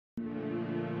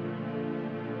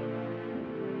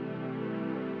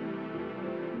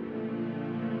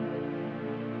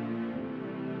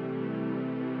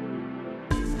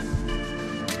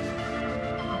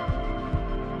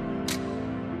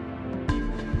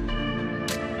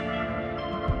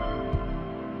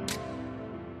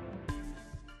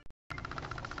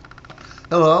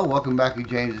Hello, welcome back to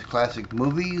James's Classic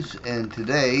Movies, and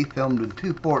today, filmed in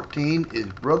 2014, is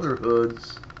Brotherhood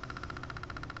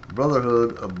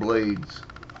of Blades.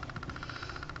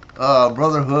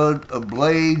 Brotherhood of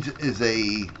Blades is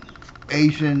a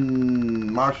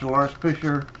Asian martial arts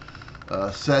picture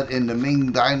set in the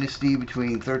Ming Dynasty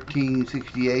between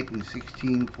 1368 and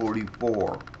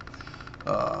 1644.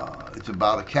 It's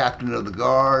about a captain of the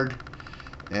guard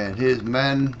and his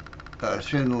men,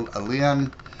 Shin Lian,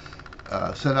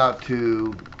 sent out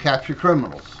to capture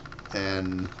criminals,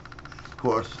 and of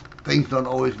course things don't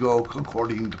always go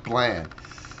according to plan.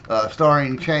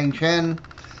 Starring Chang Chen,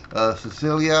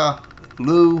 Cecilia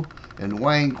Liu, and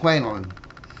Wang Quanlin.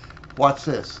 What's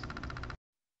this?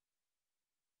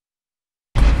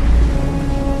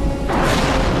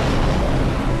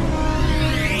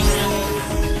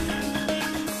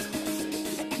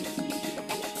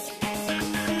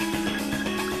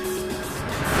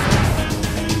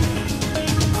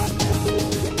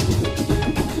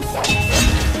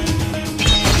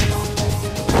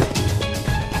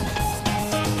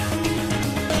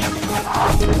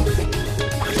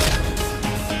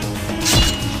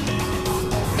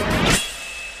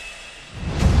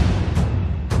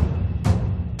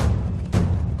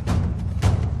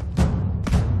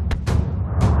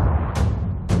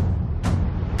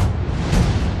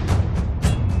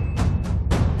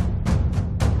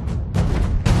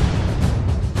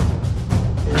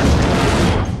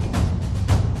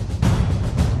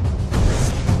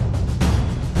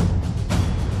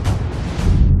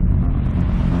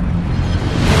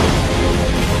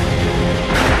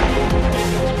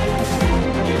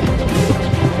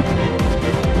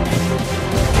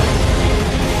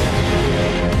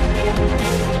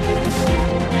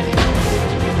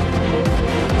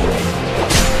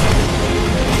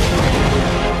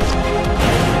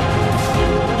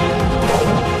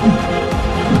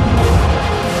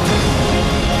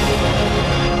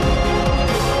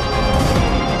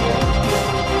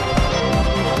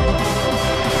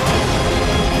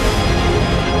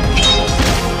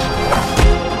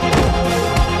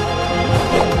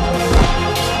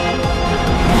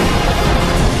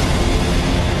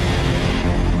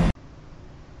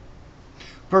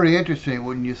 Pretty interesting,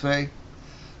 wouldn't you say?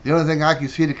 The only thing I can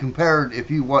see to compare it, if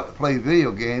you want to play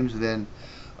video games, then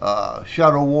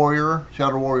Shadow Warrior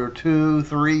 2,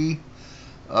 3,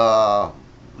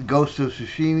 Ghost of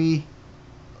Tsushima,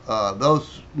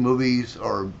 those movies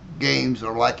or games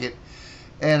are like it,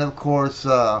 and of course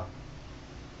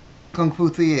Kung Fu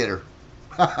Theater.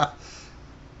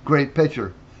 Great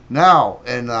picture. Now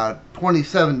in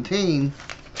 2017,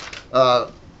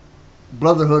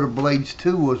 Brotherhood of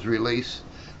Blades-I-II was released.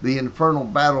 The Infernal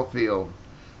Battlefield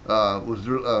was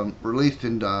released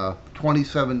in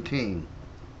 2017.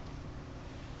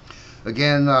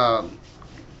 Again,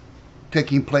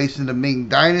 taking place in the Ming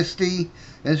Dynasty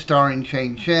and starring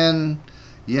Chang Chen,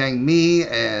 Yang Mi,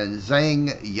 and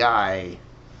Zhang Yai.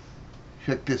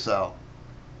 Check this out.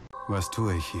 Was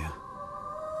tue ich hier?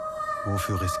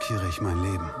 Wofür riskiere ich mein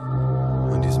Leben?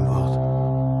 An diesem Ort.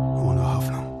 Ohne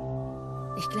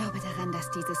Hoffnung. Ich glaube daran, dass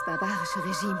dieses barbarische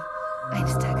Regime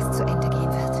eines Tages zu Ende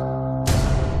gehen wird.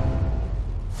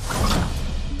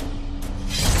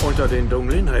 Unter den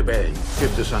Dunglin-Rebellen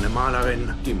gibt es eine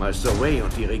Malerin, die Meister Wei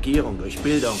und die Regierung durch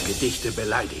Bilder und Gedichte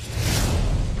beleidigt.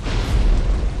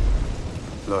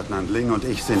 Leutnant Ling und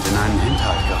ich sind in einen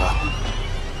Hinterhalt geraten.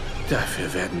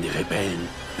 Dafür werden die Rebellen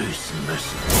büßen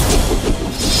müssen.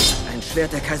 Ein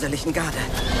Schwert der kaiserlichen Garde.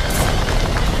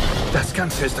 Das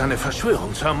Ganze ist eine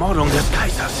Verschwörung zur Ermordung des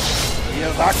Kaisers. Ihr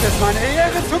wagt es, meine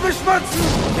Ehre zu beschmutzen!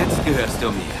 Jetzt gehörst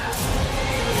du mir.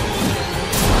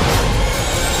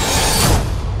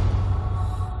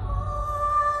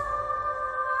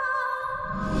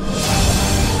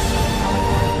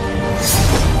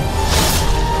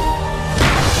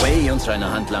 Wei und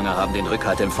seine Handlanger haben den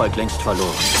Rückhalt im Volk längst verloren.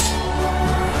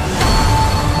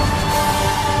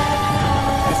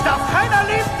 Es darf keiner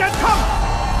lebend entkommen!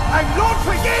 Ein Lohn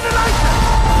für jede Leiche!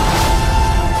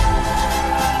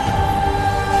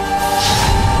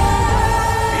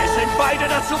 Beide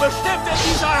dazu bestimmt, in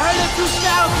dieser Hölle zu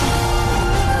sterben!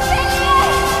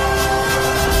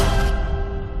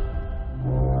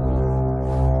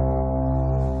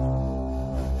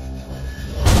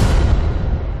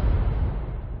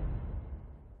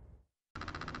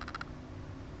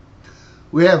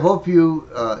 We hope you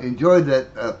enjoyed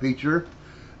that feature,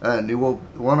 and you will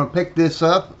want to pick this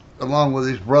up along with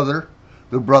his brother,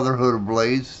 the Brotherhood of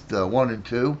Blades, 1 and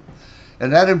 2,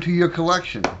 and add them to your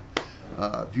collection.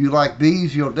 If you like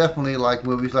these, you'll definitely like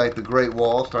movies like The Great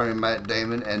Wall, starring Matt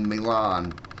Damon, and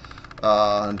Milan.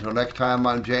 Until next time,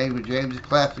 I'm James with James'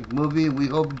 Classic Movie, and we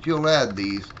hope that you'll add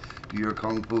these to your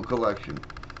Kung Fu collection.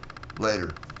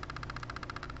 Later.